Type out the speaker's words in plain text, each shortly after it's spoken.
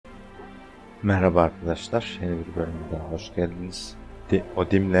Merhaba arkadaşlar, yeni bir bölüme daha hoş geldiniz.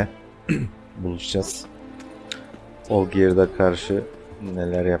 Odim'le buluşacağız. Olgier'de karşı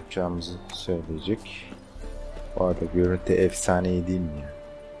neler yapacağımızı söyleyecek. Bu arada görüntü efsaneyi değil mi ya?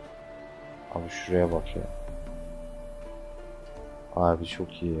 Abi şuraya bak ya. Abi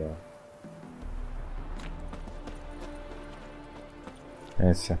çok iyi ya.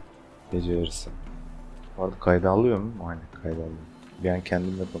 Neyse, gece yarısı. Bu arada kayda alıyor mu? Aynen kayda alıyor. Bir an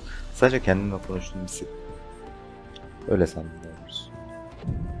kendimle sadece kendimle konuştuğum hissi. Öyle sandım doğrusu.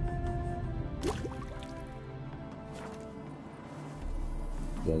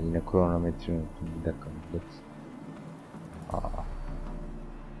 Ya yine kronometreyi unuttum. Bir dakika millet.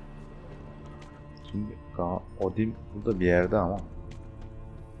 Şimdi Odin burada bir yerde ama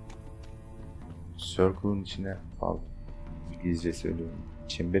Circle'ın içine al. İngilizce söylüyorum.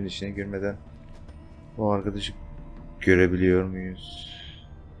 Çemberin içine girmeden o arkadaşı görebiliyor muyuz?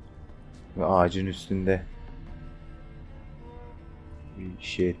 Ve ağacın üstünde bir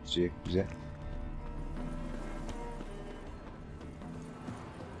şey edecek bize.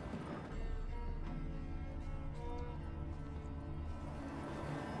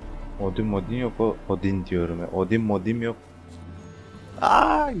 Odin yok, o Odin diyorum ya. Odin yok.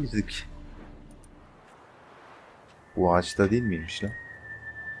 Yüzük. Bu ağaçta değil miymiş lan?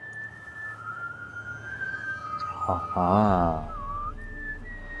 Aha.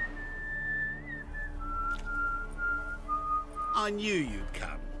 I knew you'd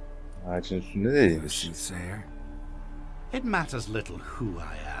come. Ağacın üstünde değilmiş. It matters little who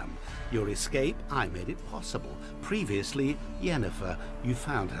I am. Your escape, I made it possible. Previously, Yennefer, you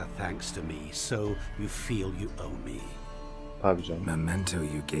found her thanks to me, so you feel you owe me. Tabii canım. Memento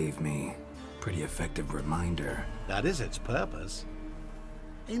you gave me. Pretty effective reminder. That is its purpose.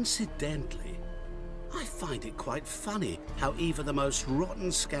 Incidentally, I find it quite funny how even the most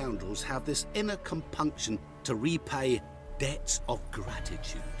rotten scoundrels have this inner compunction to repay debts of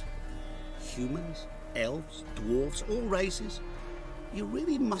gratitude. Humans, elves, dwarves, all races. You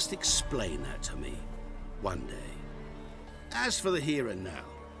really must explain that to me one day. As for the here and now,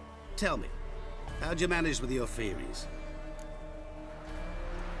 tell me, how'd you manage with your theories?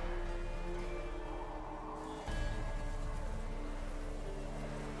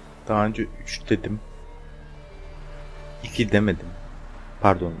 Daha önce 3 dedim. 2 demedim.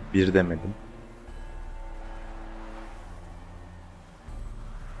 Pardon, 1 demedim.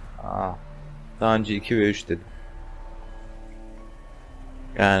 Daha önce 2 ve 3 dedim.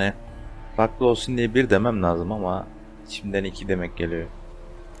 Yani farklı olsun diye 1 demem lazım ama içimden 2 demek geliyor.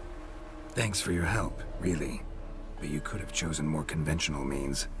 Thanks for your help, really. But you could have chosen more conventional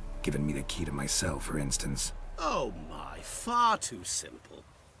means, given me the key to my cell, for instance. Oh my, far too simple.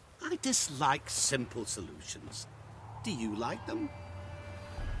 I dislike simple solutions. Do you like them?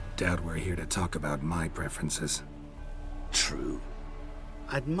 Doubt we're here to talk about my preferences. True.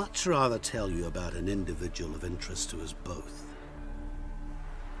 I'd much rather tell you about an individual of interest to us both.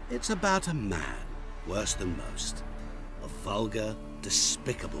 It's about a man, worse than most. A vulgar,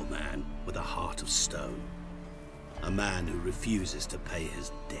 despicable man with a heart of stone. A man who refuses to pay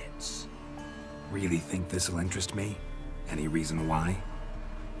his debts. Really think this'll interest me? Any reason why?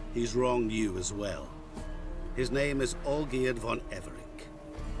 He's wronged you as well. His name is Olgierd von Everec.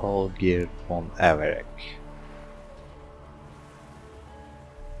 Olgierd von Everec.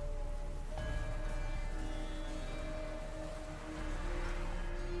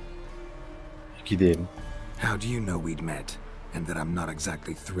 How do you know we'd met, and that I'm not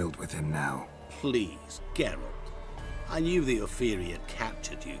exactly thrilled with him now? Please, Geralt. I knew the Ophiri had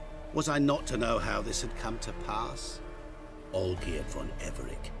captured you. Was I not to know how this had come to pass? Olgierd von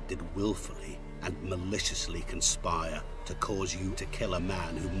Everec did willfully and maliciously conspire to cause you to kill a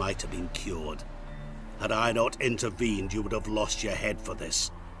man who might have been cured. Had I not intervened, you would have lost your head for this.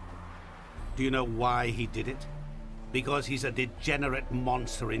 Do you know why he did it? Because he's a degenerate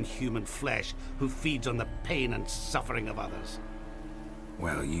monster in human flesh who feeds on the pain and suffering of others.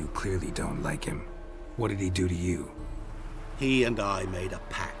 Well, you clearly don't like him. What did he do to you? He and I made a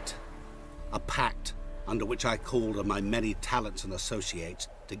pact. A pact under which I called on my many talents and associates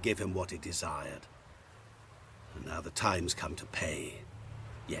to give him what he desired. And now the time's come to pay.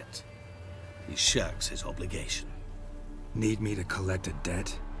 Yet, he shirks his obligation. Need me to collect a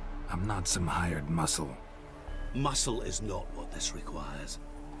debt? I'm not some hired muscle. Muscle is not what this requires.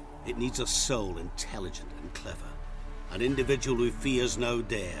 It needs a soul intelligent and clever. An individual who fears no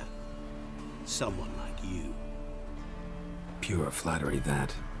dare. Someone like you. Pure flattery,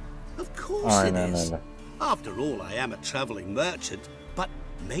 that. Of course it is. Öyle. After all, I am a traveling merchant. But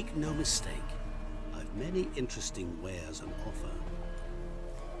make no mistake, I've many interesting wares on offer.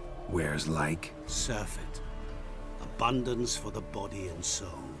 Where's like? Surfeit. Abundance for the body and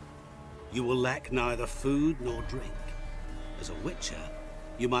soul. You will lack neither food nor drink. As a witcher,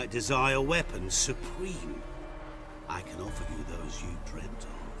 you might desire weapons supreme. I can offer you those you dreamt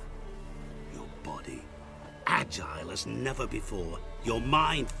of. Your body, agile as never before. Your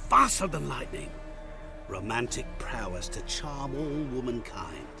mind, faster than lightning. Romantic prowess to charm all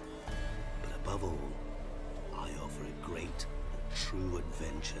womankind. But above all, I offer a great and true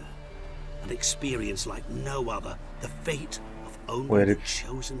adventure. An experience like no other. The fate of only the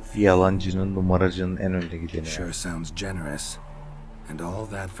chosen few. Yalancının, numaracının en önde gideni. Sure sounds generous. And all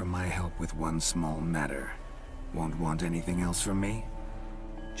that for my help with one small matter. Won't want anything else from me?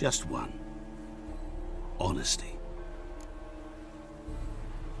 Just one. Honesty.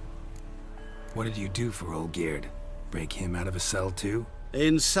 What did you do for old Geard? Break him out of a cell too?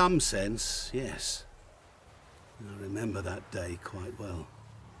 In some sense, yes. I remember that day quite well.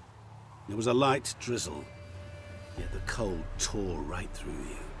 There was a light drizzle, yet the cold tore right through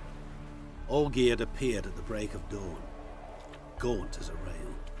you. Olgierd appeared at the break of dawn, gaunt as a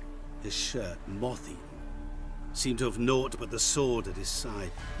rail, his shirt moth-eaten, seemed to have naught but the sword at his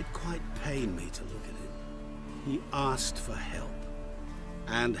side. It quite pained me to look at him. He asked for help,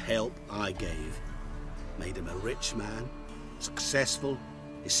 and help I gave. Made him a rich man, successful,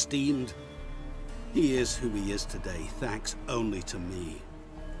 esteemed. He is who he is today, thanks only to me.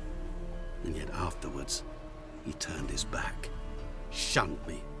 And yet afterwards, he turned his back, shunned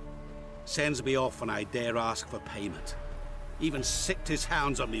me, sends me off when I dare ask for payment, even sicked his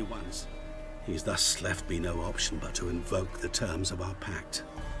hounds on me once. He's thus left me no option but to invoke the terms of our pact.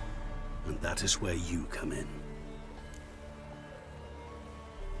 And that is where you come in.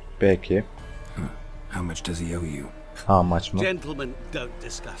 Peki. How much does he owe you? How much mı? Gentlemen don't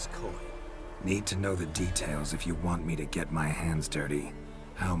discuss coin. Need to know the details if you want me to get my hands dirty.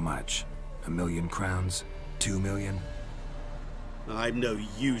 How much? 1,000,000 crowns? 2,000,000? I'm no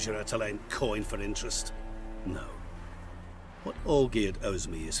usurer to lend coin for interest. No. What Olgierd owes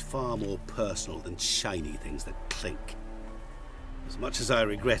me is far more personal than shiny things that clink. As much as I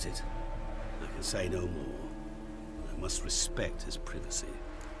regret it, I can say no more. I must respect his privacy.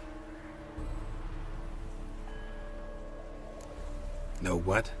 Know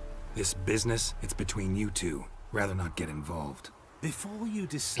what? This business, it's between you two. Rather not get involved. Before you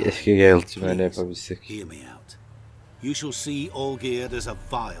decide, Keşke Geralt'cım öyle please yapabilsek. hear me out. You shall see Olgierd as a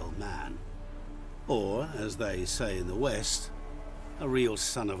vile man. Or, as they say in the West, a real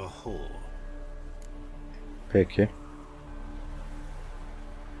son of a whore. Peki.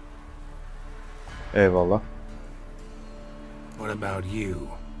 Eyvallah. What about you?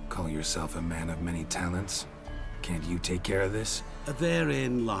 Call yourself a man of many talents? Can't you take care of this?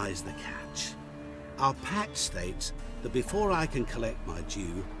 Therein lies the catch. Our pact states that before I can collect my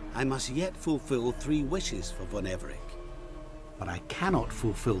due, I must yet fulfill 3 wishes for Von Everec. But I cannot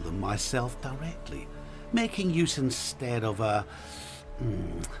fulfill them myself directly, making use instead of a...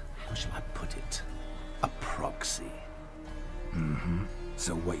 how shall I put it? A proxy. Mm-hmm.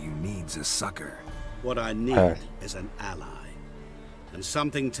 So what you need's a sucker. What I need is an ally. And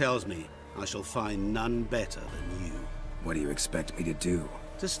something tells me I shall find none better than you. What do you expect me to do?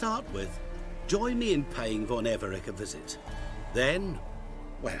 To start with, join me in paying Von Everec a visit. Then,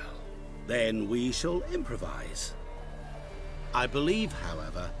 well, then we shall improvise. I believe,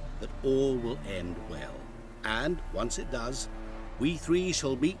 however, that all will end well. And, once it does, we 3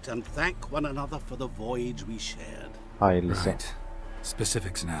 shall meet and thank one another for the voyage we shared. Hayırlısı. Right.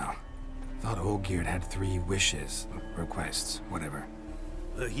 Specifics now. Thought Olgierd had 3 wishes, requests, whatever.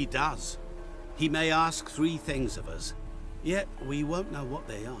 He does. He may ask 3 things of us, yet we won't know what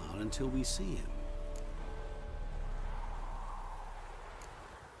they are until we see him.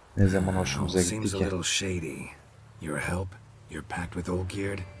 Ne zaman hoşumuza Seems gitti a ki? little shady. Your help, your pact with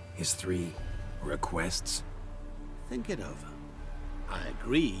Olgierd, his 3 requests. Think it over. I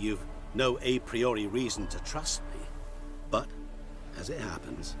agree you've no a priori reason to trust me. But, as it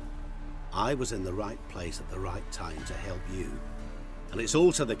happens, I was in the right place at the right time to help you. And it's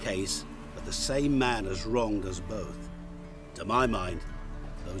also the case that the same man has wronged us both. To my mind,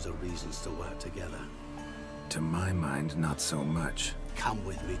 those are reasons to work together. To my mind, not so much. Come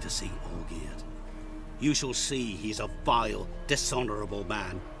with me to see Olgierd. You shall see he's a vile, dishonorable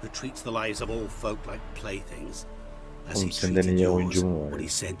man who treats the lives of all folk like playthings. As he Oğlum senden treated iyi yours oyuncu mu when var? he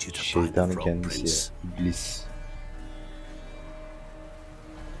sent you to find the Şeytanın Frog kendisi Prince. ya. İblis.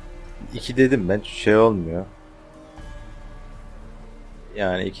 2 dedim ben, şey olmuyor.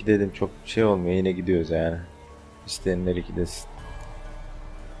 Yani 2 dedim, çok şey olmuyor, yine gidiyoruz yani. İsteyenler 2 desin.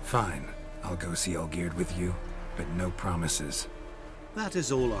 Fine. I'll go see Olgierd with you, but no promises. That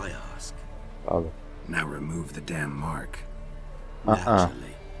is all I ask. Abi. Now remove the damn mark.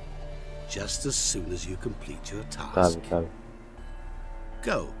 Naturally. Just as soon as you complete your task. Tabii.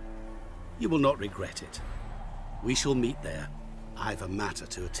 Go. You will not regret it. We shall meet there. I have a matter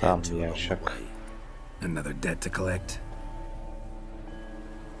to attend to along the way. Another debt to collect?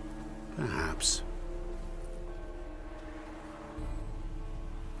 Perhaps.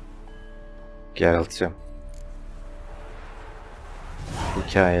 Geralt'cığım.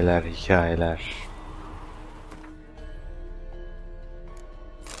 Hikayeler.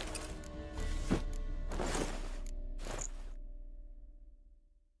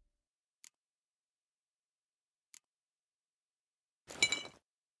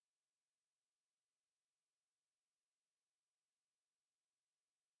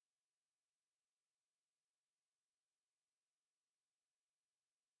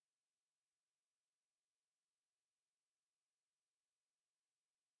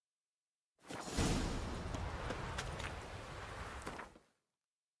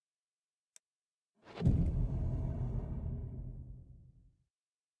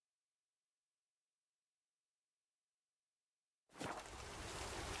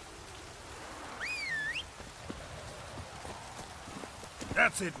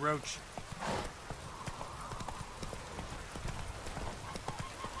 That's it, Roach.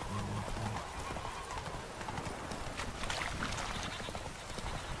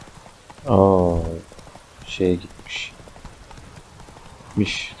 Oo, şeye gitmiş.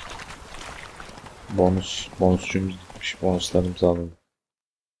 Bonusçumuz gitmiş. Bonuslarımızı alalım.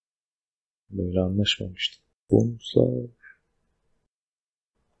 Böyle anlaşmamıştık.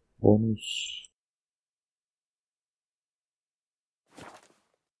 Bonus.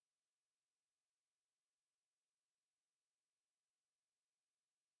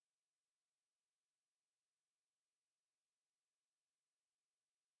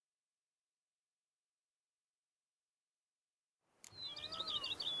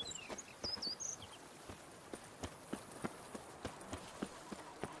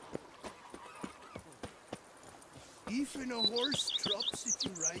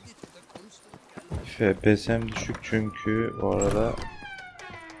 FPS'm düşük çünkü bu arada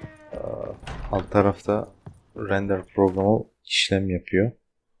alt tarafta render programı işlem yapıyor.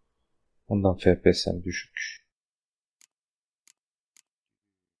 Ondan FPS'm düşük.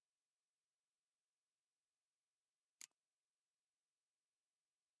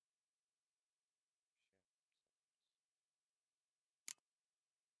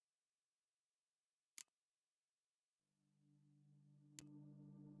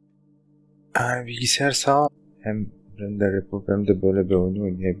 Yani bilgisayar sağ hem render yapıp hem de böyle bir oyunu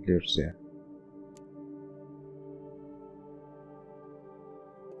oynayabiliyoruz ya.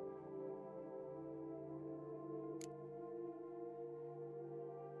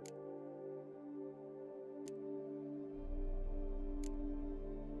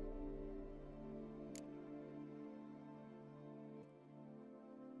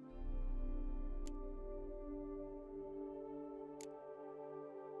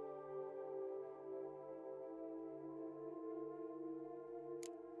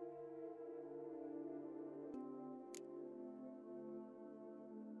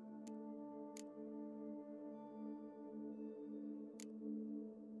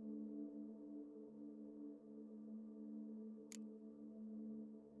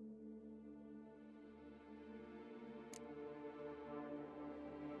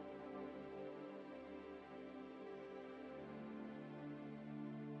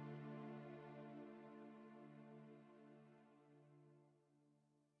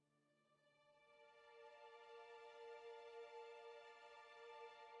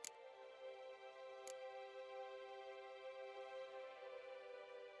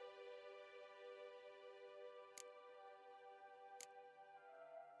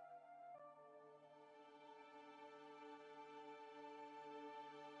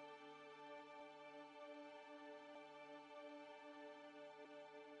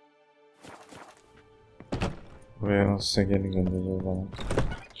 Buraya nasılsa gelin göndereceğiz o zaman.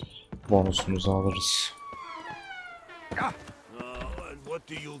 Bonusumuzu alırız. What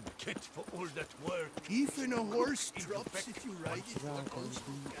do you get for all that work? Even a horse drops if you ride it to the coast.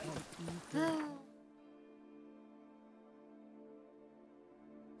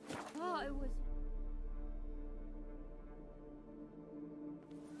 Oh, it was.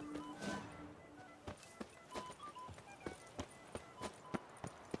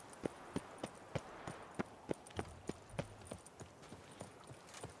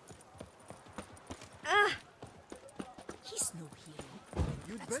 He's no hero.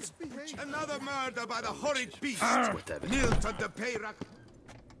 You'd That's Another murder by the horrid beast. Whatever. Milton the Payrack.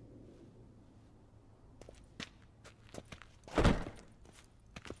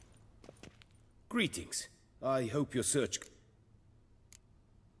 Greetings. I hope your search...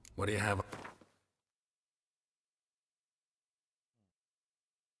 What do you have?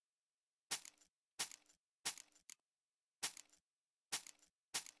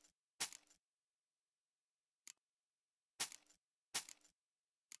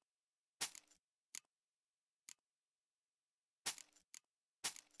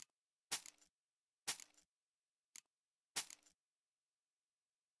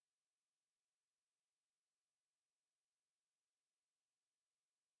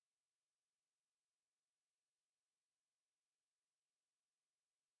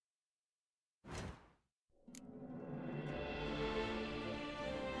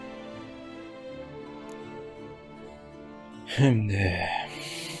 Şimdi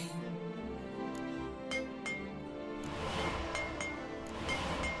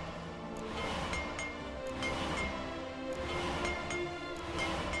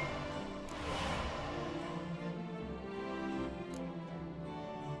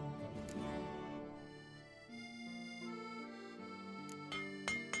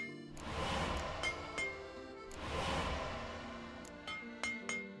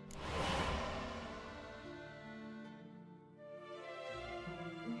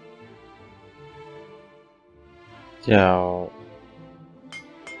ya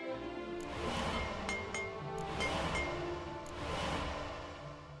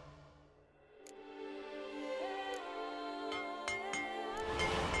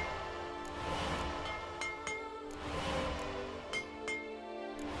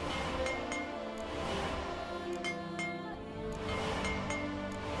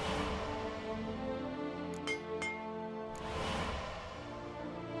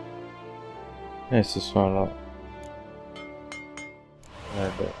neyse sonra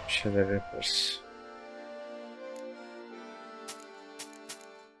nerede bir şeyler yaparız.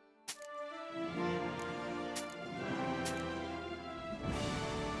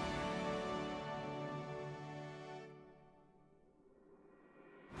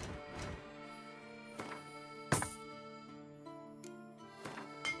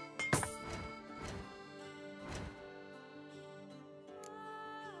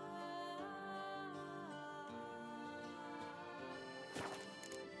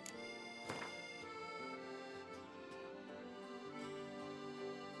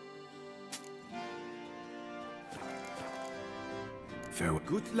 Farewell.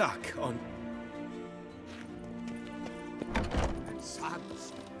 Good luck on...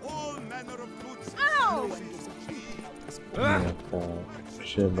 Sons, all manner of goods. Bir dakika, bir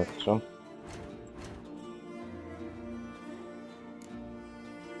şeye bakacağım.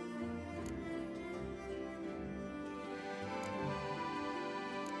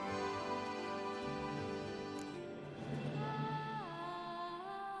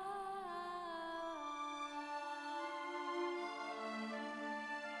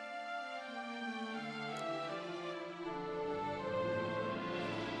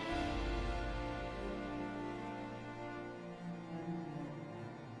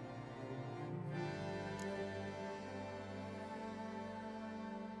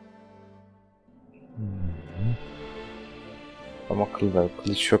 Ama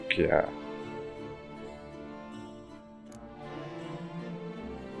kılıç yok ki ya.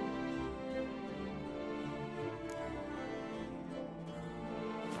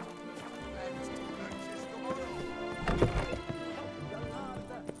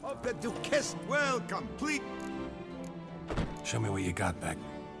 Of the Duchess, welcome, please. Show me what you got back.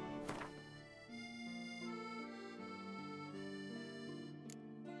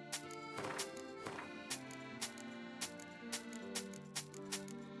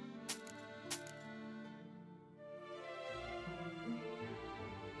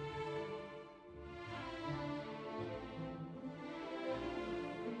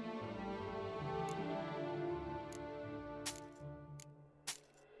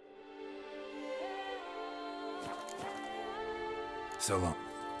 So long.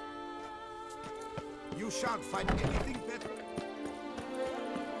 You shan't find anything better.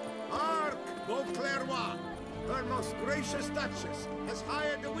 Hark, Beauclerc, her most gracious Duchess has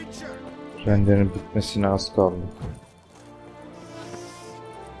hired a witcher. Renderin bitmesine az kaldı.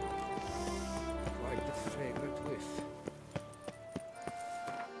 Quite a favorite with.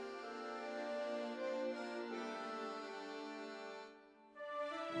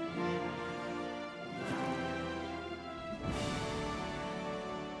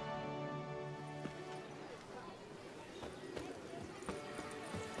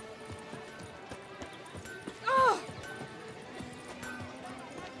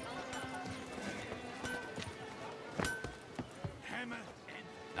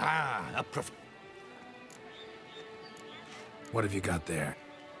 Ah, What have you got there?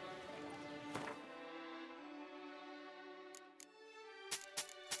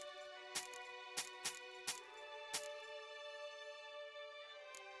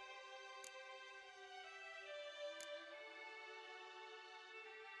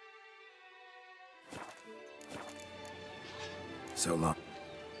 So long.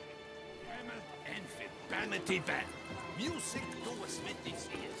 Music to a smithy's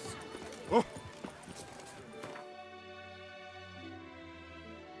ears. Oh.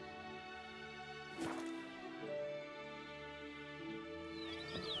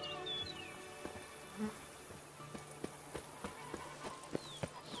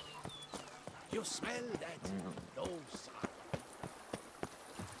 You smell that? Those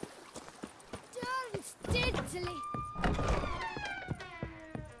Don't steadily.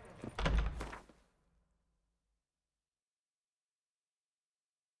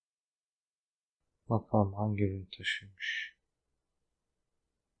 Bakalım hangi ürün taşımış.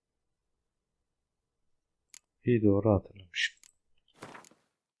 İyi, doğru hatırlamışım.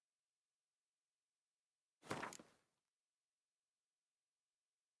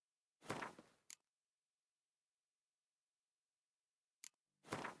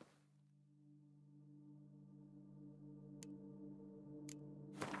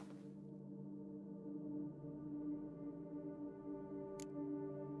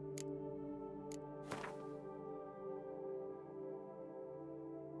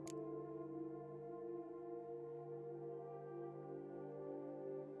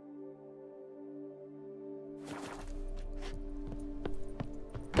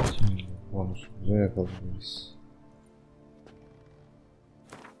 Şimdi bonusumuzu yakalayabiliriz.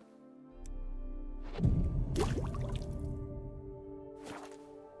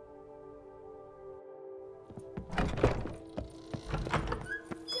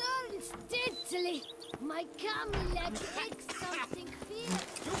 Don't steadily. My camel leg takes something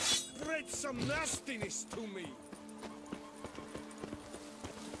fierce. you spread some nastiness to me.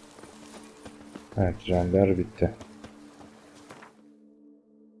 Evet, render bitti.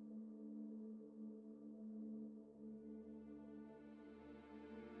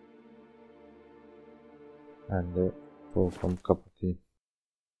 Ben de programı kapatayım.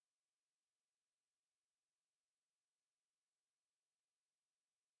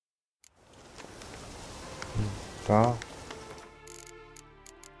 Daha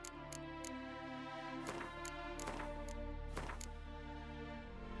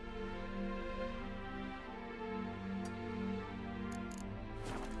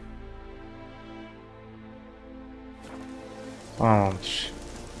tamamdır.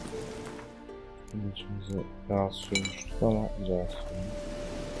 İçimize daha sürmüştük ama güzel sürmüş.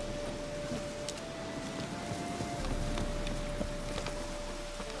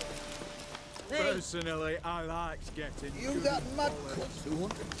 Personally, I liked getting. You got mud cuts who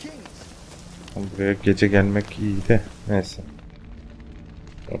hunted kings. Buraya gece gelmek iyi de neyse.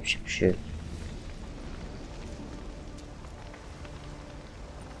 Yapacak bir şey yok.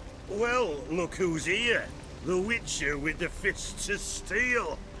 Well, look who's here. The Witcher with the fists of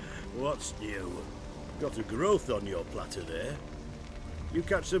steel. What's new? Got a growth on your platter there. You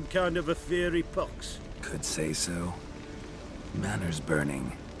catch some kind of a fiery pox? Could say so. Manor's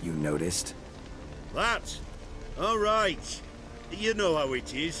burning. You noticed? That? All right. You know how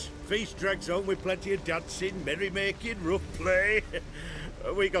it is. Feast drags on with plenty of dancing, merrymaking, rough play.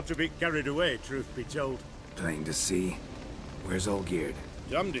 We got a bit carried away, truth be told. Plain to see. Where's Olgierd?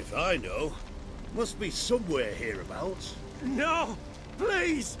 Damned if I know. Must be somewhere hereabouts. No!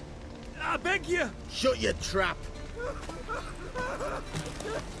 Please! I beg you! Shut your trap!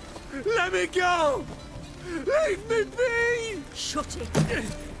 Let me go! Leave me be! Shut it.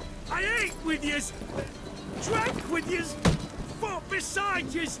 I ate with yous! Drank with yous! Fought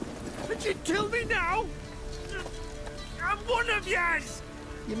beside yous! And you'd kill me now? I'm one of yous!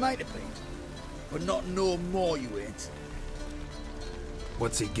 You might have been, but not no more you ain't.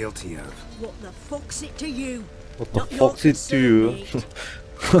 What's he guilty of? What the fuck's it to you? What the Not your fuck's it to you? concern,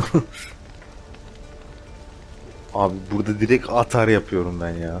 mate. Abi burada direkt atar yapıyorum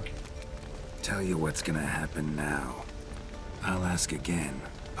ben ya. Tell you what's gonna happen now. I'll ask again,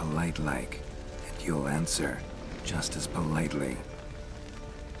 polite like, and you'll answer just as politely.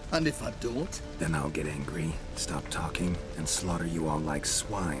 And if I don't? Then I'll get angry, stop talking, and slaughter you all like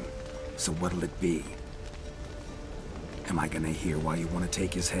swine. So what'll it be? Am I gonna hear why you want to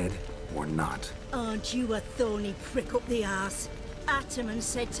take his head, or not? Aren't you a thorny prick up the arse? Ataman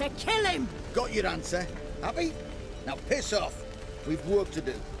said to kill him! Got your answer. Happy? Now piss off. We've work to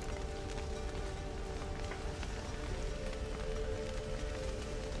do.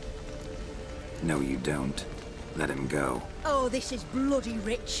 No, you don't. Let him go. Oh, this is bloody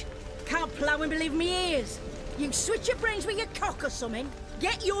rich. Can't plough and believe me ears. You switch your brains with your cock or something.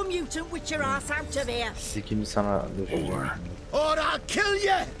 Get your mutant witcher ass out of here. Sikimi sana düşeceğim. Or I'll kill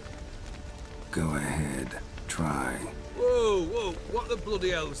you! Go ahead. Try. Whoa, whoa, what the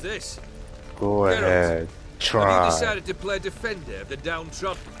bloody hell's this? Go Geralt, ahead. Have Try. you decided to play defender of the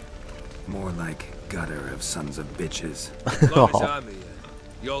downtrodden? More like gutter of sons of bitches. As long as I'm here,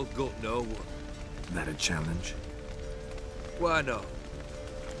 you'll gut no one. That a challenge? Why not?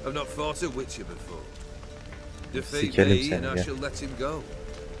 I've not fought a witcher before. Defeat Sikelim me seni and I ya. shall let him go.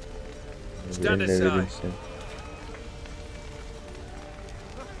 Stand Eline aside. vereyim seni.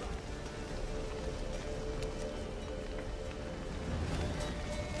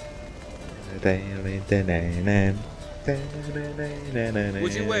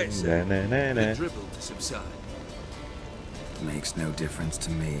 Would you wait, sir? The dribble to subside. Makes no difference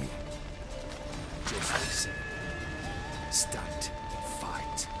to me. Just listen. Stand.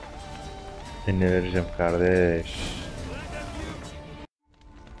 Fight. Seni vereceğim kardeş.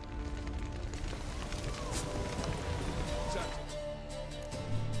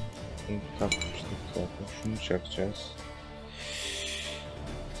 Bunu takmıştık zaten. Şunu çakacağız.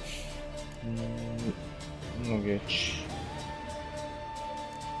 Bunu geç.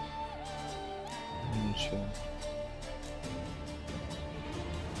 Bunu çak.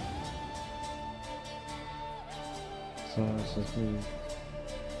 Sonrasında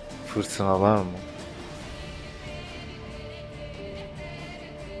fırtınalar mı?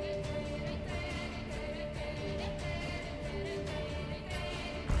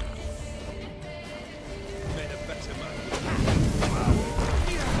 Made a better man.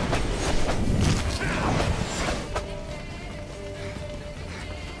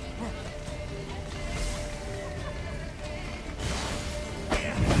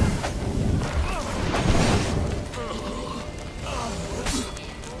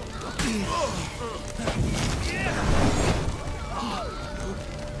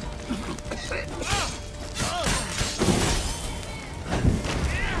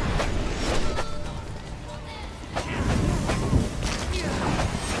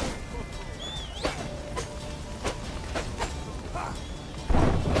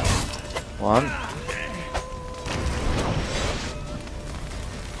 Lan.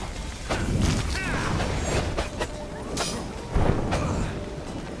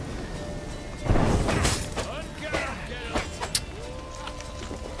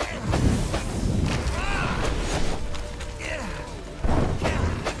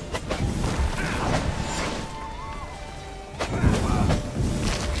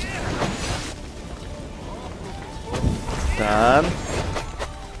 Sen.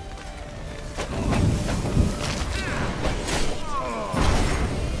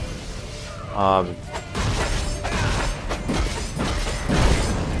 Abi.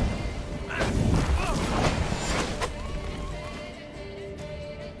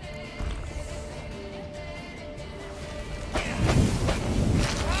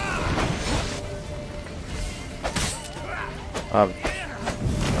 Abi.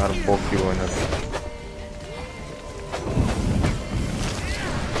 Harbi bok gibi oynadı.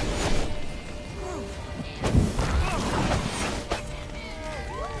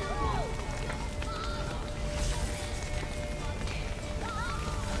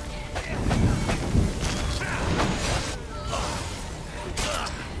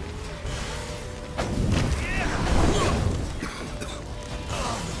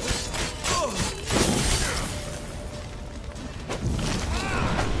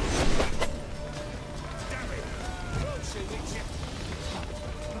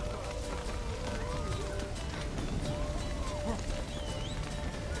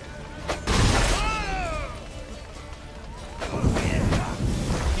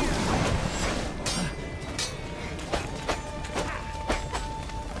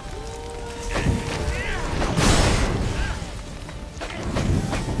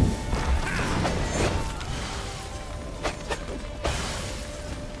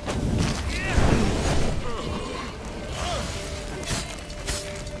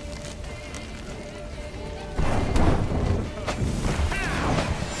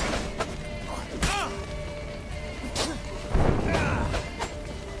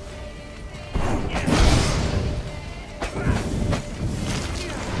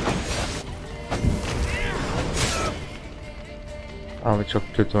 Abi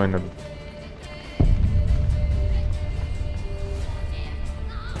çok kötü oynadım.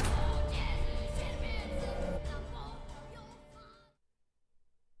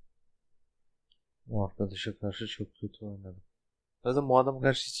 O arkadaşa karşı çok kötü oynadım. Zaten bu adama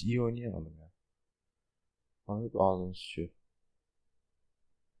karşı hiç iyi oynayamadım ya. Hep ağzını sıçıyor.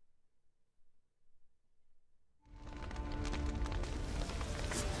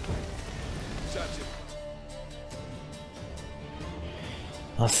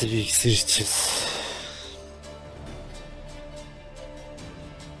 Nasıl bir iksir içeceğiz?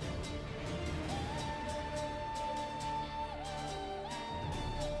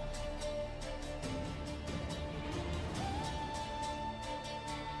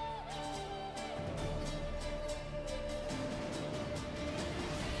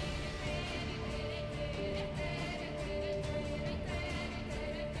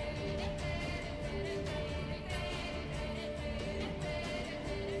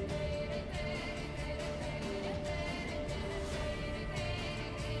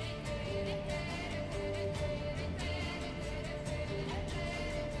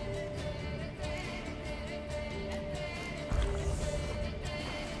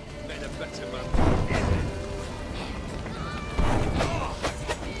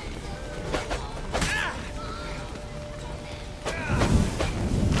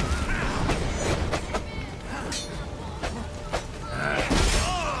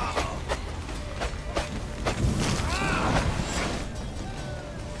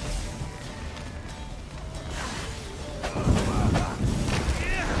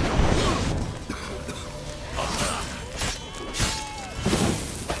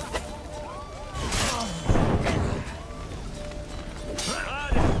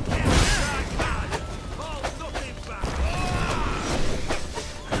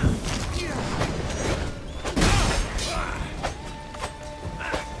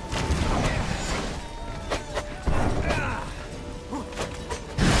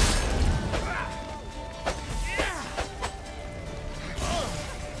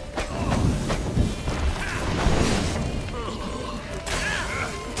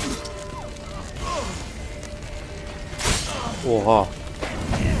 Oha.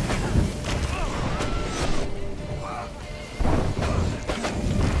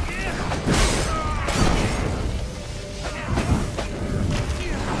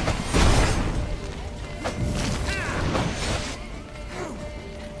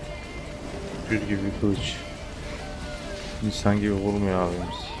 Gül gibi kılıç. İnsan gibi vurmuyor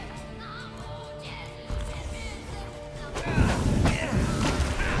abimiz.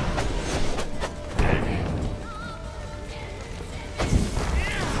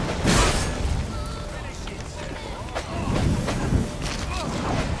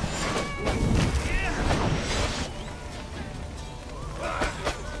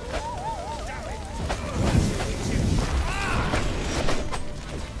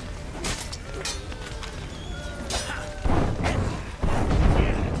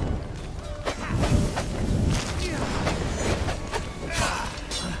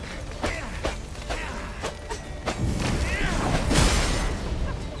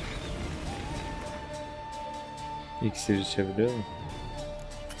 İksir içebiliyor mu?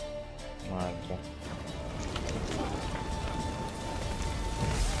 Harika.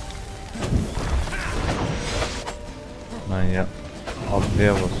 Ben ya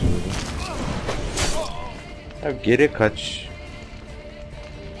atlıya basıyorum. Ya geri kaç.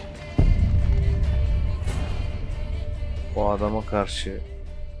 O adama karşı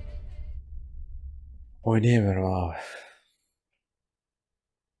oynayamıyorum abi.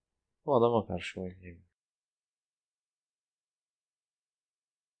 O adama karşı oynayamıyorum.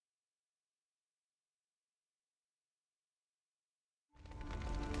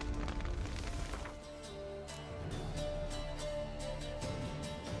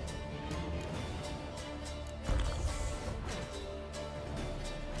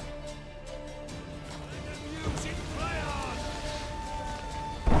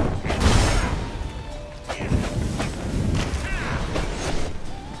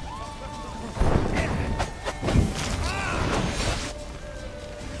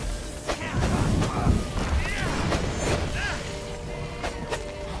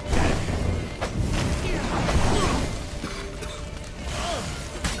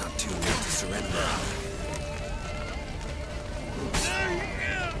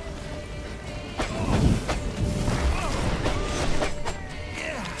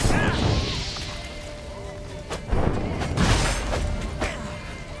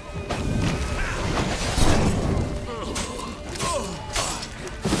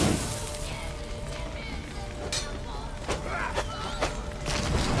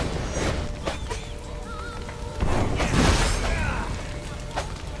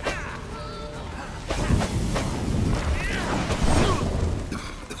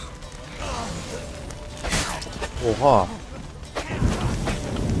 Oha.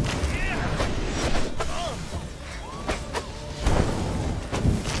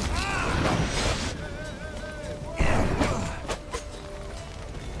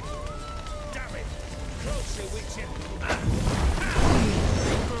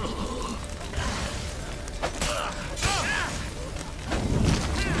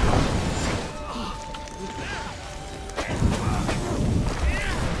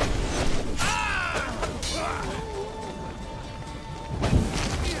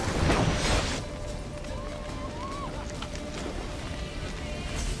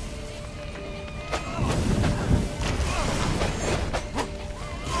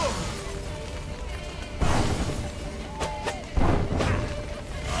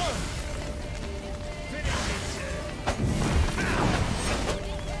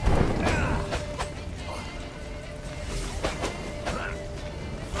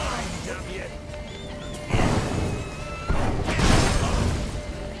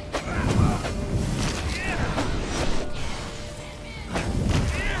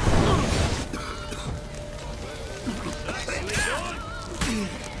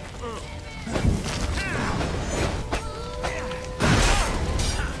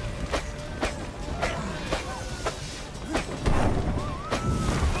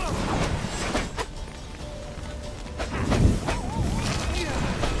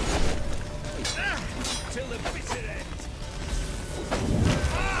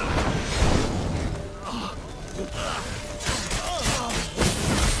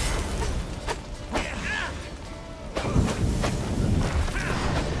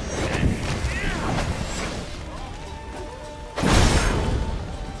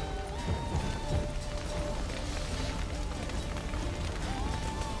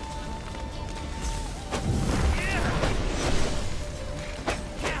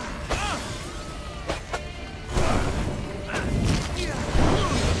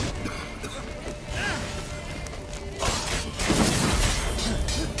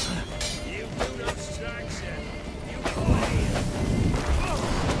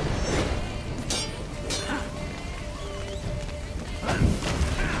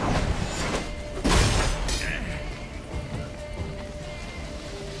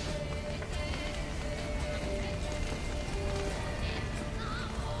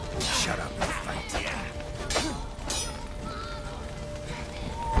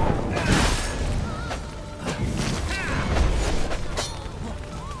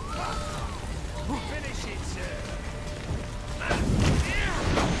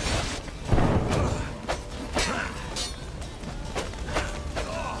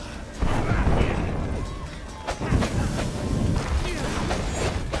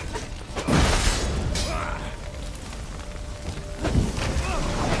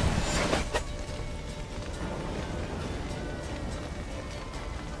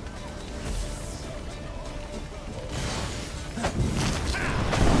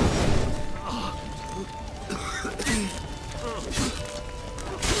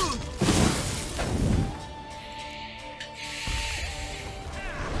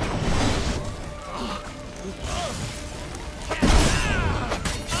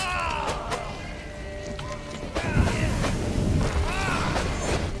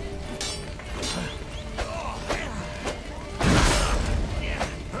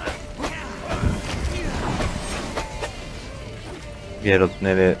 Geralt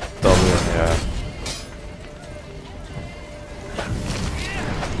nereye dalıyor ya?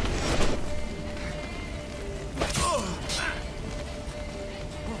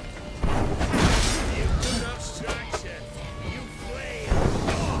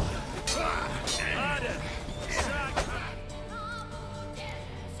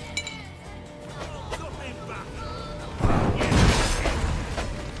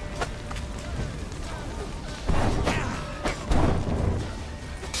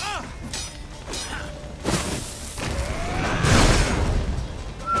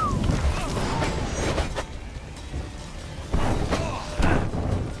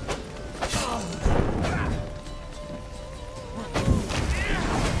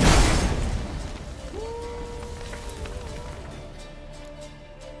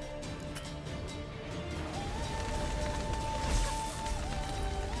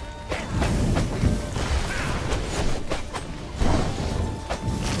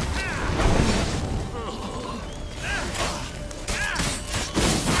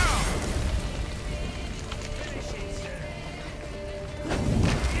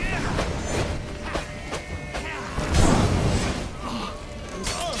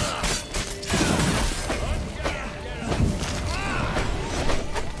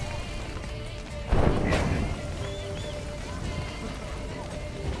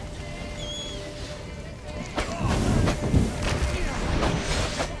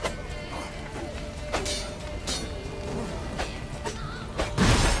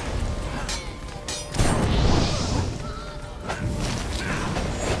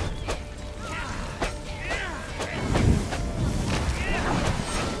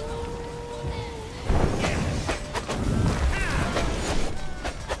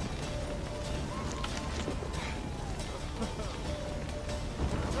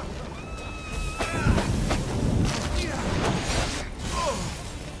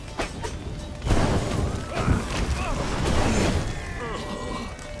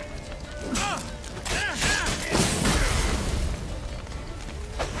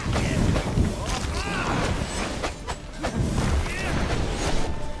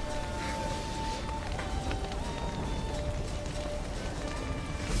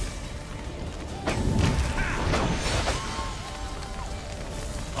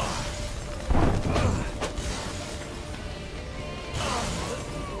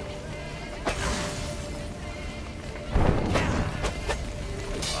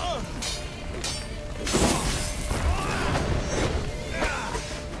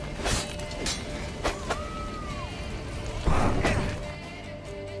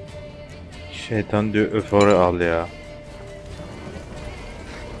 Şeytan diyor öfori al ya.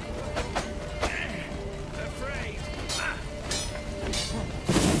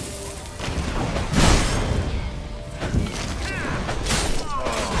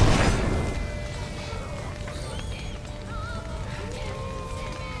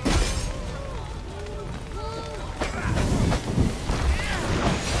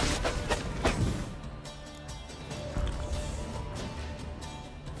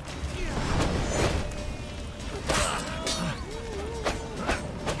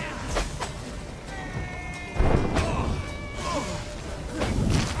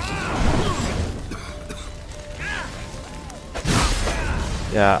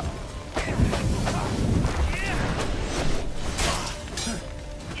 Ya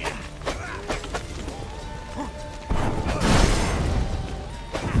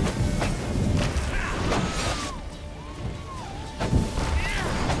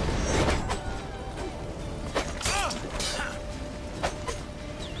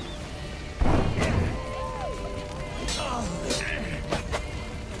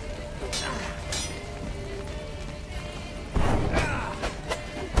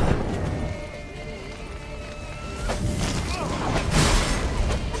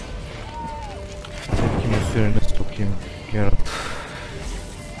üzerine sokayım. Yarat.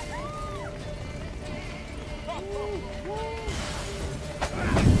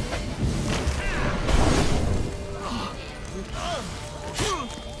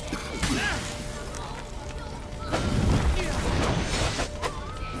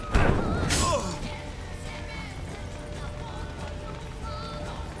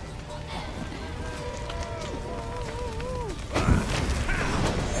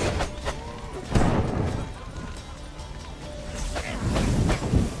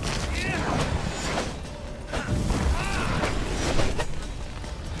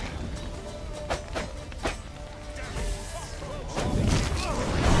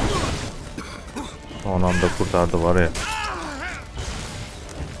 Son anda kurtardı var ya.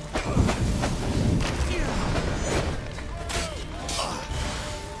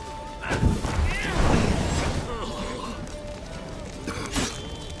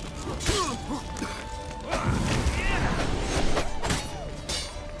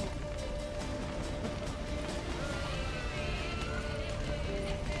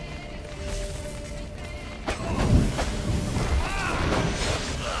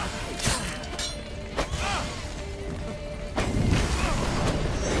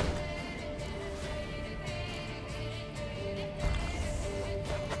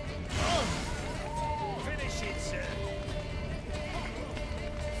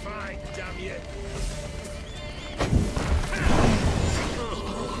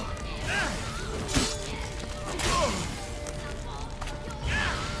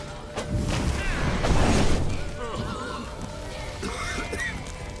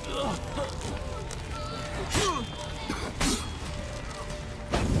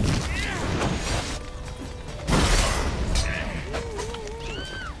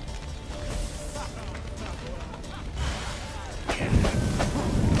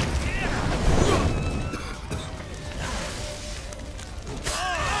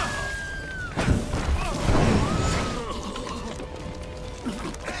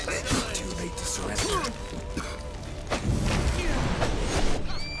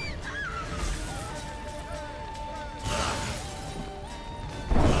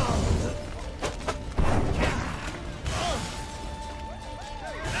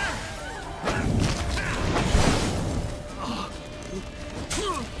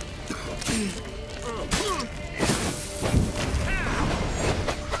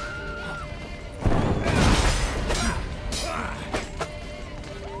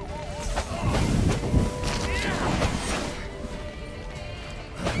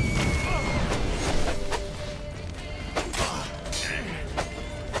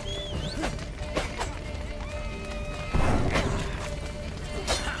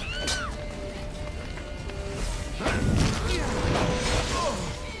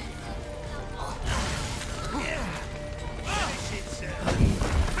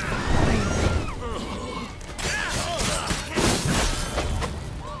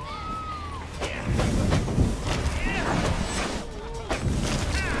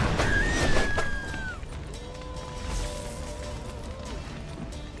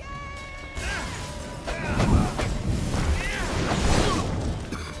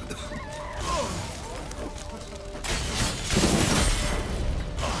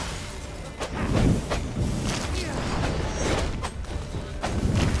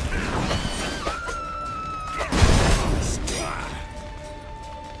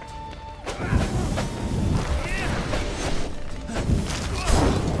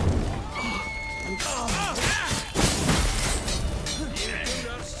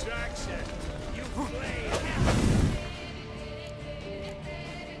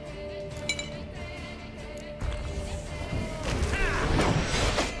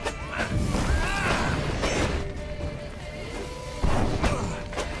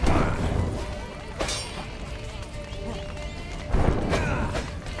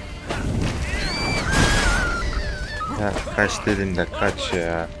 kaç dediğimde kaç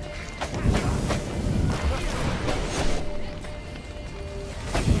ya.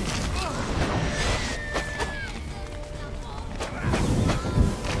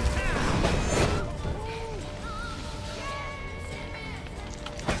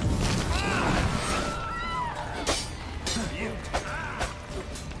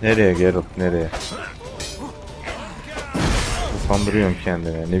 Nereye Geralt, nereye? Utandırıyorum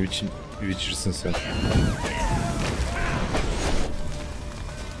kendime. Ne biçim Witcher'sın sen?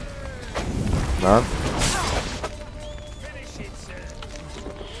 Lan.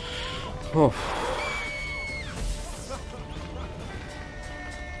 Of.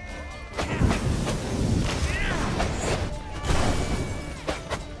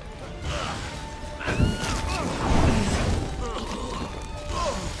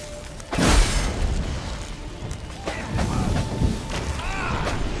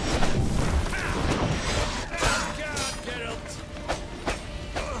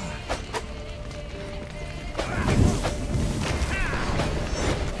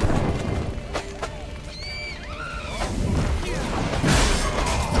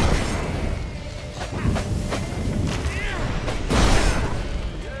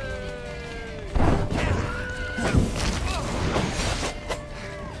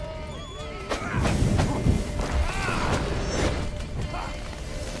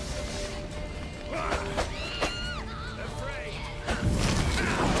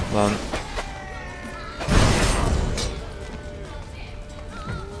 Lan.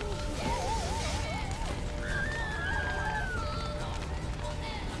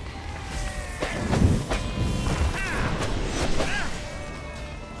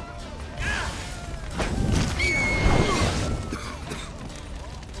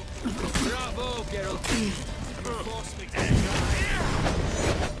 Bravo, Geralt. Force me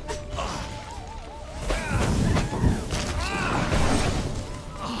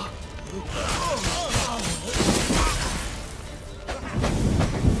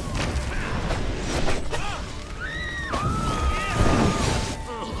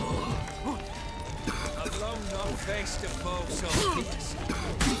to face the foe so fierce.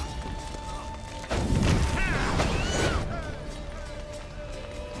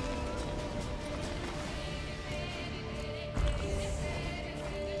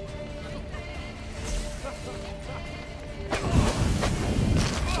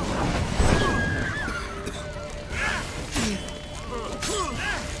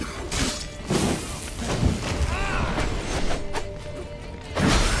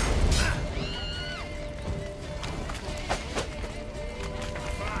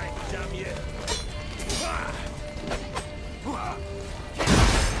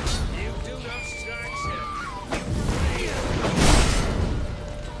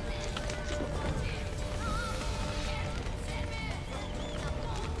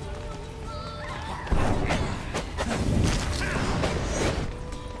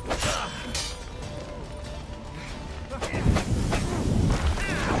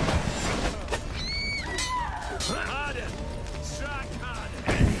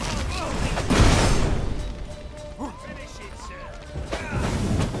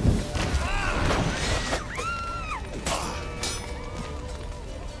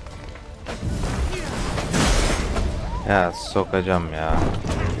 Ya sokacağım ya.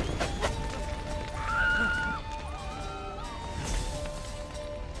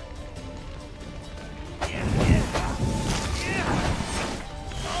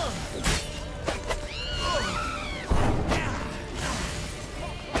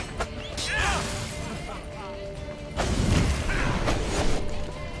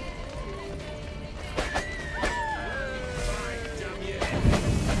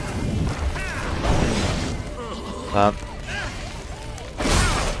 Lan.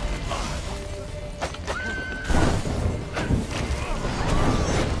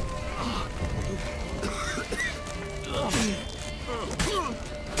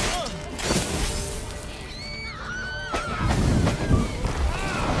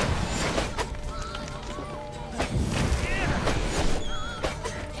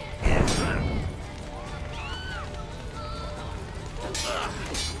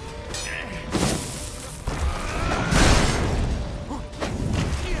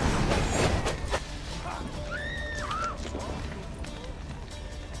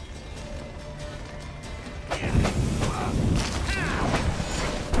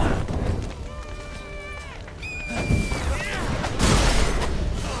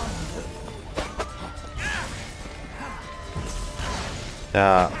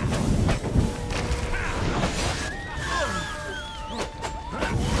 Ya.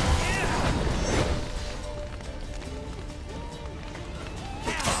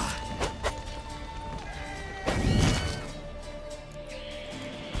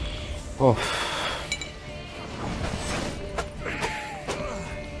 Of.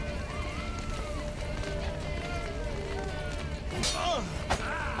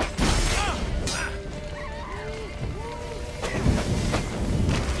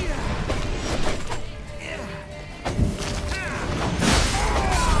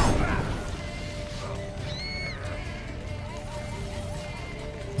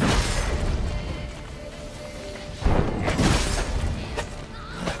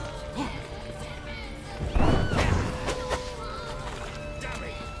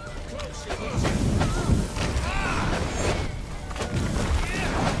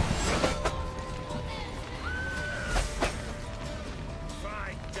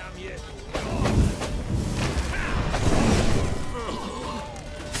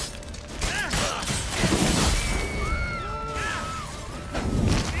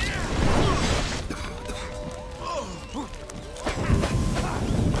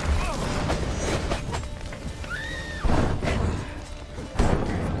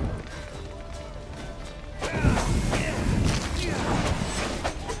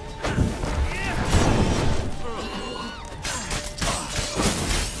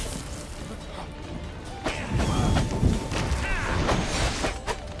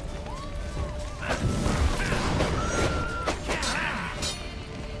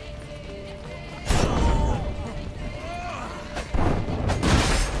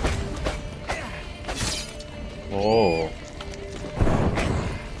 Oo.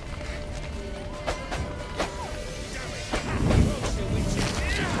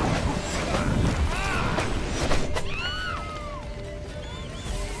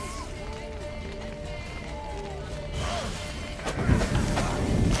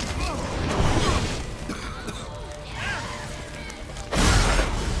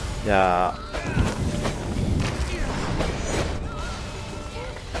 Ya.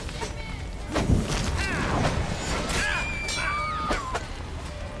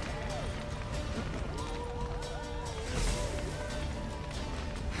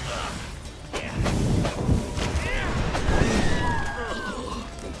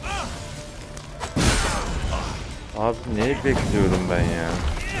 Abi neyi bekliyorum ben ya?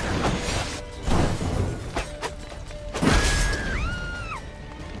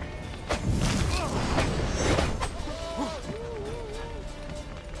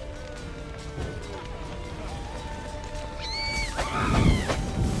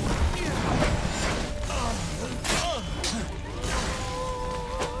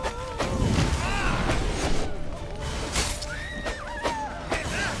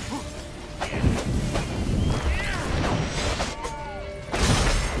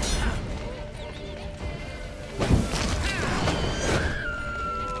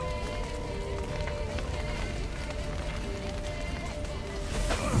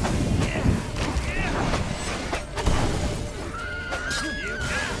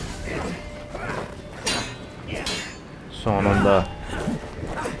 Sonunda.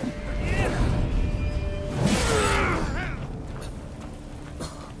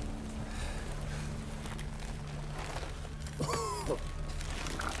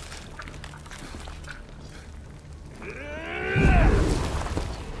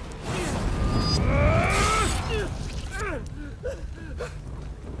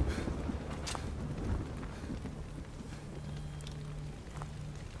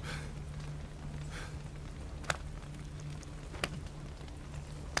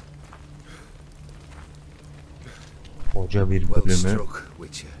 Koca bir bölümü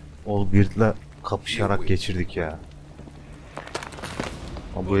Olgierd'la kapışarak geçirdik ya.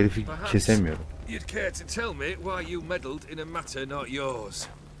 Ama bu herifi kesemiyorum. You'd care to tell me why you meddled in a matter not yours?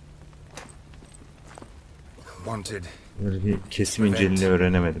 Wanted. Herifi kesim inceliğini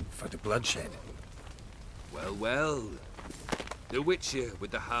öğrenemedim. For the bloodshed. Well, well. The Witcher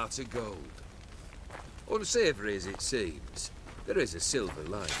with the heart of gold. Unsavory as it seems, there is a silver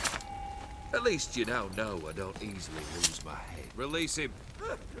lining. At least you now know I don't easily lose my head. Release him.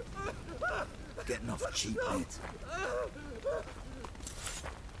 Getting off cheap, mate.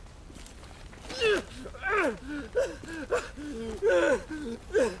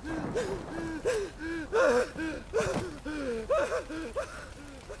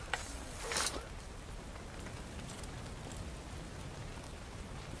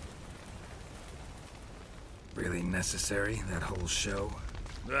 Really necessary, that whole show?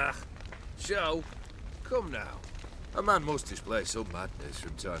 Ah, show? Come now. A man must display some madness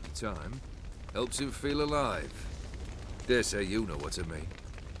from time to time. Helps him feel alive. Dare say you know what I mean.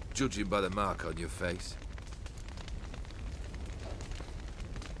 Judging by the mark on your face.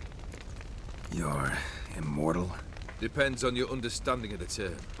 You're immortal? Depends on your understanding of the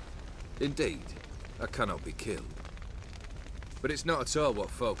term. Indeed, I cannot be killed. But it's not at all what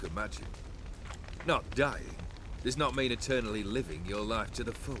folk imagine. Not dying does not mean eternally living your life to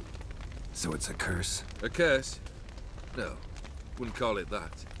the full. So it's a curse? A curse? No, wouldn't call it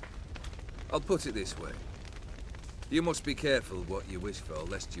that. I'll put it this way. You must be careful what you wish for,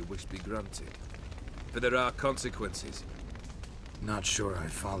 lest your wish be granted. For there are consequences. Not sure I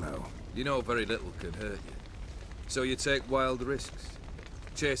follow. You know very little can hurt you. So you take wild risks.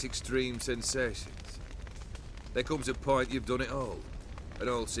 Chase extreme sensations. There comes a point you've done it all, and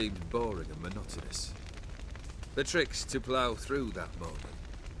all seems boring and monotonous. The trick's to plough through that moment.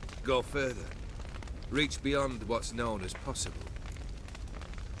 Go further. Reach beyond what's known as possible.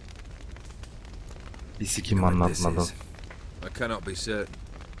 Bir sikim anlatmadım. I cannot be certain,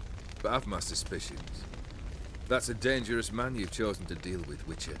 but I've my suspicions. That's a dangerous man you've chosen to deal with,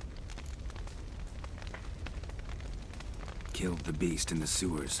 Witcher. Killed the beast in the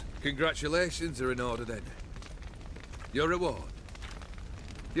sewers. Congratulations are in order then. Your reward.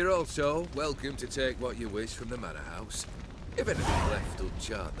 You're also welcome to take what you wish from the manor house. If anything left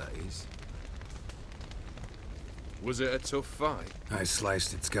uncharred, that is. Was it a tough fight? I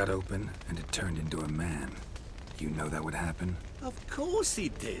sliced its gut open, and it turned into a man. You know that would happen? Of course he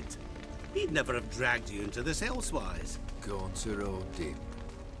did. He'd never have dragged you into this elsewise. Gaunter or Dim?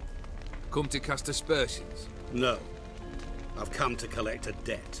 Come to cast aspersions? No. I've come to collect a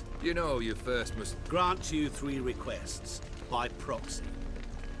debt. You know you first must... Grant you 3 requests, by proxy.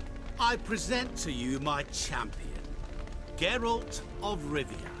 I present to you my champion, Geralt of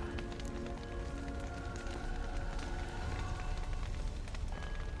Rivia.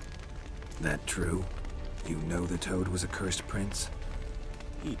 That true? You know the Toad was a cursed prince?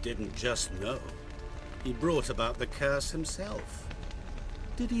 He didn't just know. He brought about the curse himself.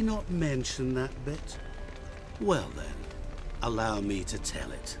 Did he not mention that bit? Well then, allow me to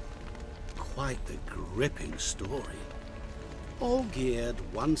tell it. Quite the gripping story. Olgierd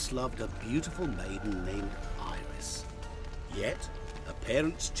once loved a beautiful maiden named Iris. Yet, her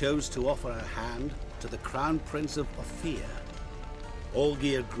parents chose to offer her hand to the Crown Prince of Ophir.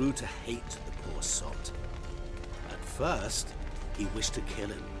 Olgierd grew to hate the poor sot. At first, he wished to kill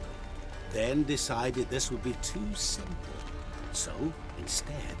him, then decided this would be too simple. So,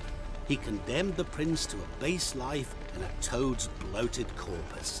 instead, he condemned the prince to a base life in a toad's bloated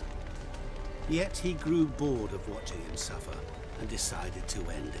corpus. Yet he grew bored of watching him suffer and decided to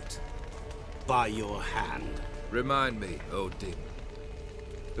end it. By your hand. Remind me, Odin.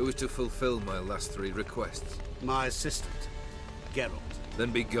 Who is to fulfill my last 3 requests? My assistant, Geralt.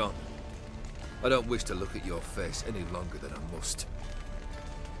 Then be gone. I don't wish to look at your face any longer than I must.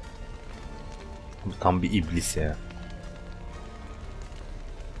 Bu tam bir iblis ya.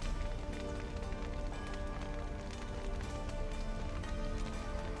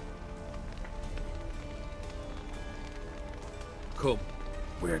 Come.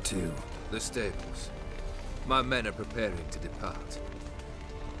 Where to? The stables. My men are preparing to depart.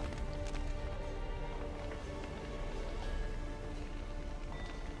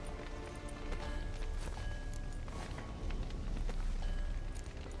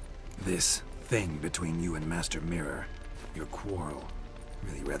 This thing between you and Master Mirror, your quarrel,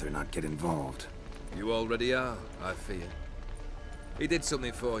 really rather not get involved. You already are, I fear. He did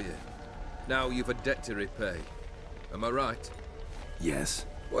something for you. Now you've a debt to repay. Am I right? Yes.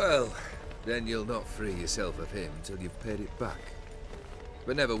 Well, then you'll not free yourself of him till you've paid it back.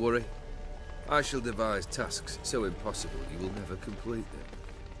 But never worry. I shall devise tasks so impossible you will never complete them.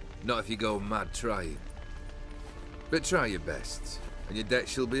 Not if you go mad trying. But try your best, and your debt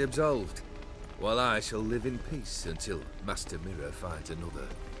shall be absolved, while I shall live in peace until Master Mirror finds another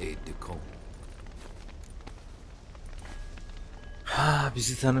aide-de-camp.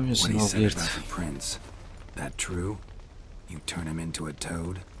 Bizi tanımıyorsun What he said Olgierd. about the prince, that true? You turn him into a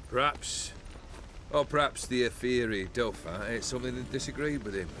toad? Perhaps. Or perhaps the Ophiri Dauphin ate something that disagreed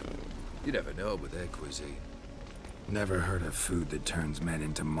with him. You never know with their cuisine. Never heard of food that turns men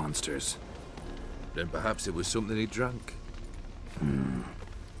into monsters. Then perhaps it was something he drank.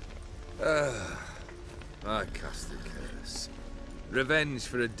 I cast the curse. Revenge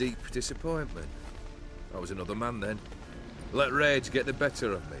for a deep disappointment. I was another man then. Let rage get the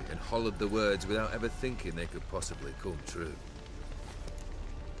better of me and hollered the words without ever thinking they could possibly come true.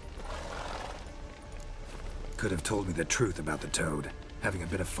 Could have told me the truth about the toad, having a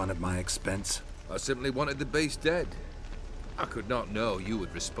bit of fun at my expense. I simply wanted the beast dead. I could not know you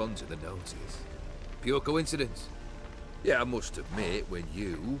would respond to the notice. Pure coincidence. Yeah, I must admit, when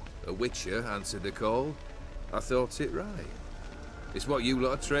you, a witcher, answered the call, I thought it right. It's what you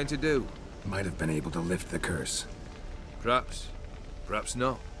lot are trained to do. Might have been able to lift the curse. Perhaps. Perhaps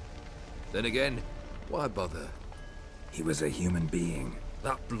not. Then again, why bother? He was a human being.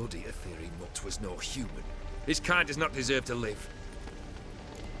 That bloody Aetheri mutt was no human. His kind does not deserve to live.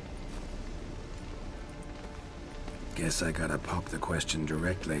 Guess I gotta pop the question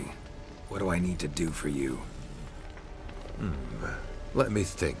directly. What do I need to do for you? Let me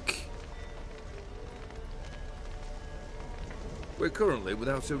think. We're currently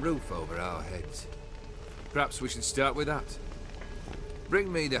without a roof over our heads. Perhaps we should start with that.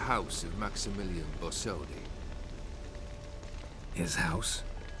 Bring me the house of Maximilian Borsodi. His house?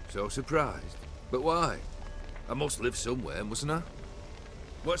 So surprised. But why? I must live somewhere, mustn't I?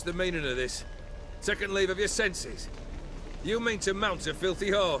 What's the meaning of this? Second leave of your senses? You mean to mount a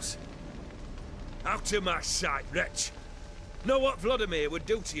filthy horse? Out of my sight, wretch! Know what Vladimir would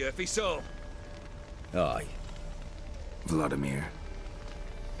do to you if he saw? Aye. Vladimir.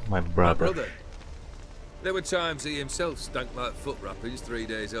 My My brother. brother. There were times he himself stank like foot wrappings 3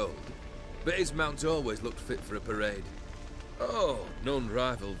 days old, but his mount always looked fit for a parade. Oh, none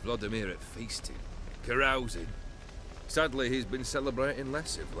rivaled Vladimir at feasting, carousing. Sadly, he's been celebrating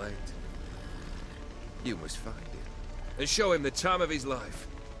less of late. You must find him, and show him the time of his life.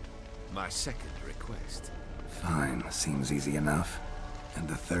 My second request. Fine, seems easy enough. And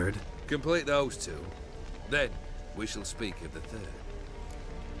the third? Complete those two. Then, we shall speak of the third.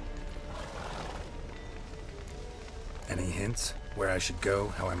 Any hints? Where I should go,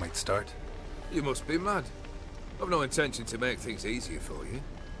 how I might start? You must be mad. I've no intention to make things easier for you.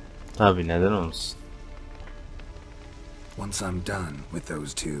 Tabii, neden olmasın? Once I'm done with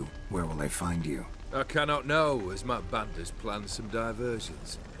those two, where will I find you? I cannot know, as my band has planned some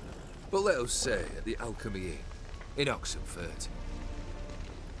diversions. But let us say at the Alchemy Inn, in Oxenfurt.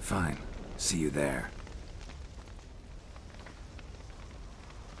 Fine. See you there.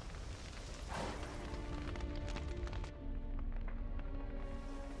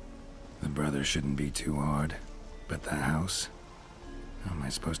 The brother shouldn't be too hard. But the house? How am I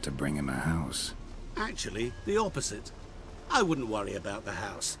supposed to bring him a house? Actually, the opposite. I wouldn't worry about the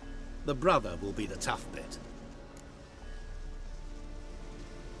house. The brother will be the tough bit.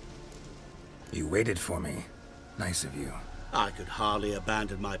 You waited for me. Nice of you. I could hardly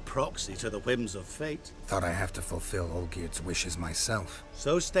abandon my proxy to the whims of fate. Thought I have to fulfill Olgierd's wishes myself.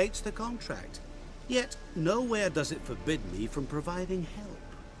 So states the contract. Yet, nowhere does it forbid me from providing help.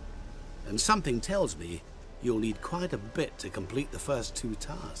 And something tells me you'll need quite a bit to complete the first two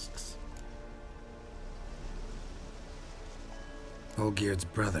tasks. Olgierd's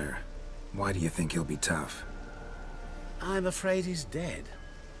brother. Why do you think he'll be tough? I'm afraid he's dead.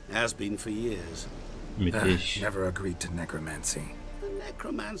 Has been for years. Müthiş. Never agreed to necromancy.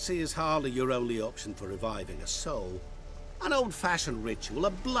 Necromancy is hardly your only option for reviving a soul. An old-fashioned ritual, a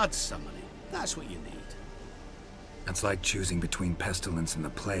blood summoning. That's what you need. That's like choosing between pestilence and the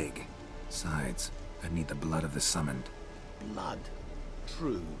plague. Besides, I'd need the blood of the summoned. Blood.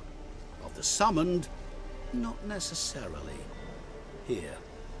 True. Of the summoned, not necessarily. Here.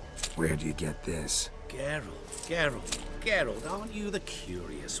 Where do you get this? Geralt, aren't you the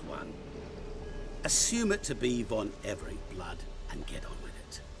curious one? Assume it to be von Everett blood and get on with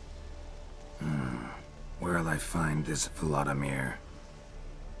it. Where'll I find this Vladimir?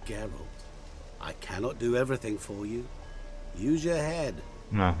 Geralt, I cannot do everything for you. Use your head.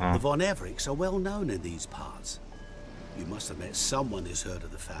 Aha. The von Evericks are well known in these parts. You must have met someone who's heard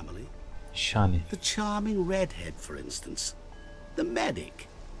of the family. Shani. The charming redhead, for instance. The medic.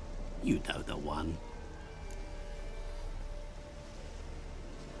 You know the one.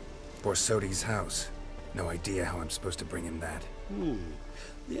 Borsodi's house. No idea how I'm supposed to bring him that.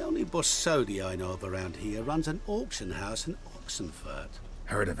 The only Borsodi I know of around here runs an auction house in Oxenfurt.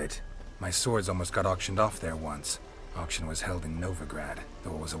 Heard of it. My swords almost got auctioned off there once. Auction was held in Novigrad,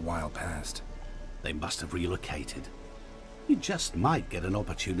 though it was a while past. They must have relocated. You just might get an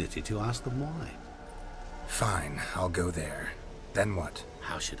opportunity to ask them why. Fine, I'll go there. Then what?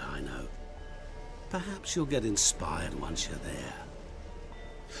 How should I know? Perhaps you'll get inspired once you're there.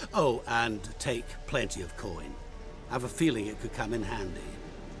 Oh, and take plenty of coin. I have a feeling it could come in handy.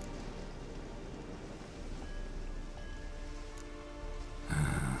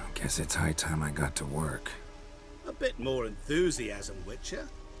 Guess it's high time I got to work. A bit more enthusiasm, Witcher.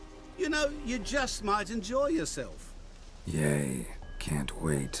 You know, you just might enjoy yourself. Yay, can't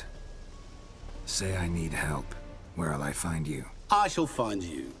wait. Say I need help. Where'll I find you? I shall find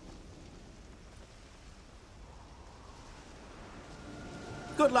you.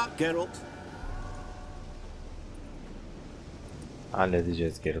 Good luck, Geralt.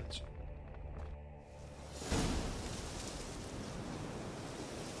 Halledeceğiz Geralt.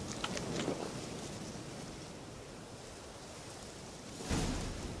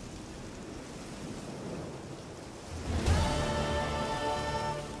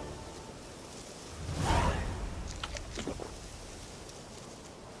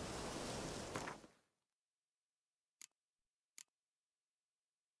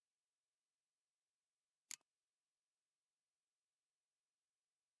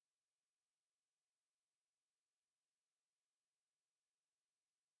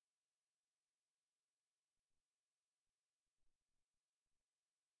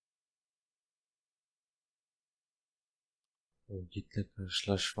 Git'le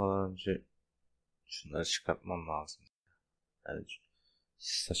karşılaşmadan önce şunları çıkartmam lazım. Yani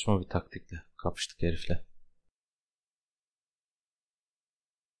saçma bir taktikle kapıştık herifle.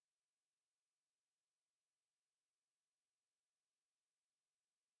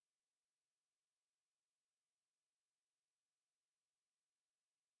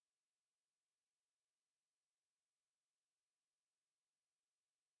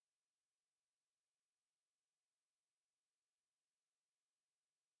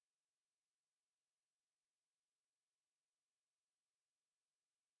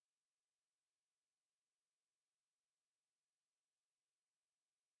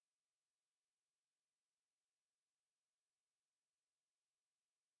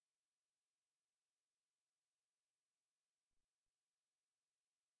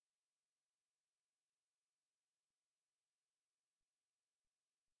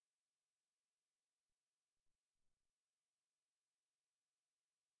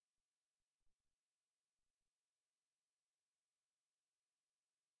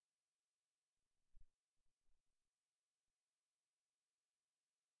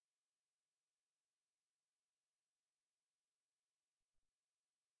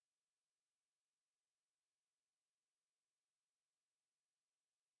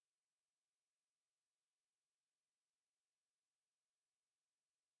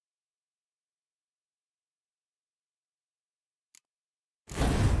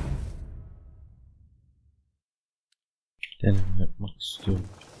 Deneme yapmak istiyorum.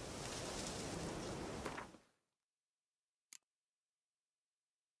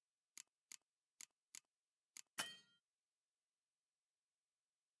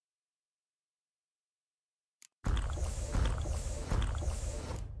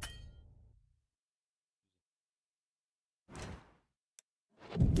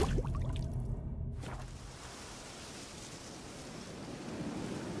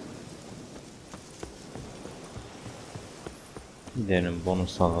 Gidelim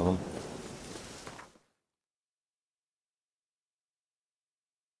bonus alalım.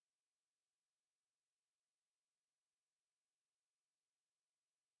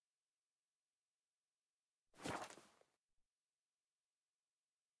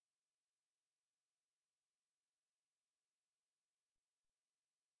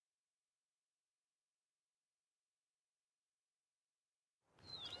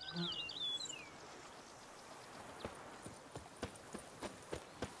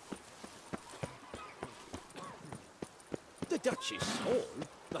 The Dutch is small,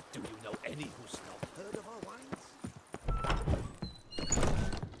 but do you know any who's not heard of our wines?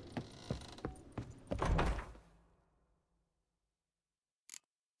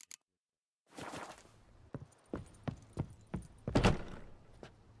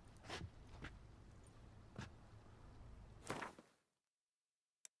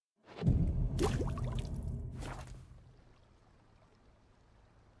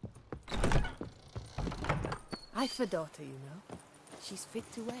 I've a daughter, you know. She's fit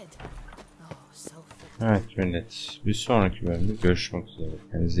to wed. Oh, so fit. Evet millet, bir sonraki bölümde görüşmek üzere.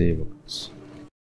 Kendinize iyi bakınız.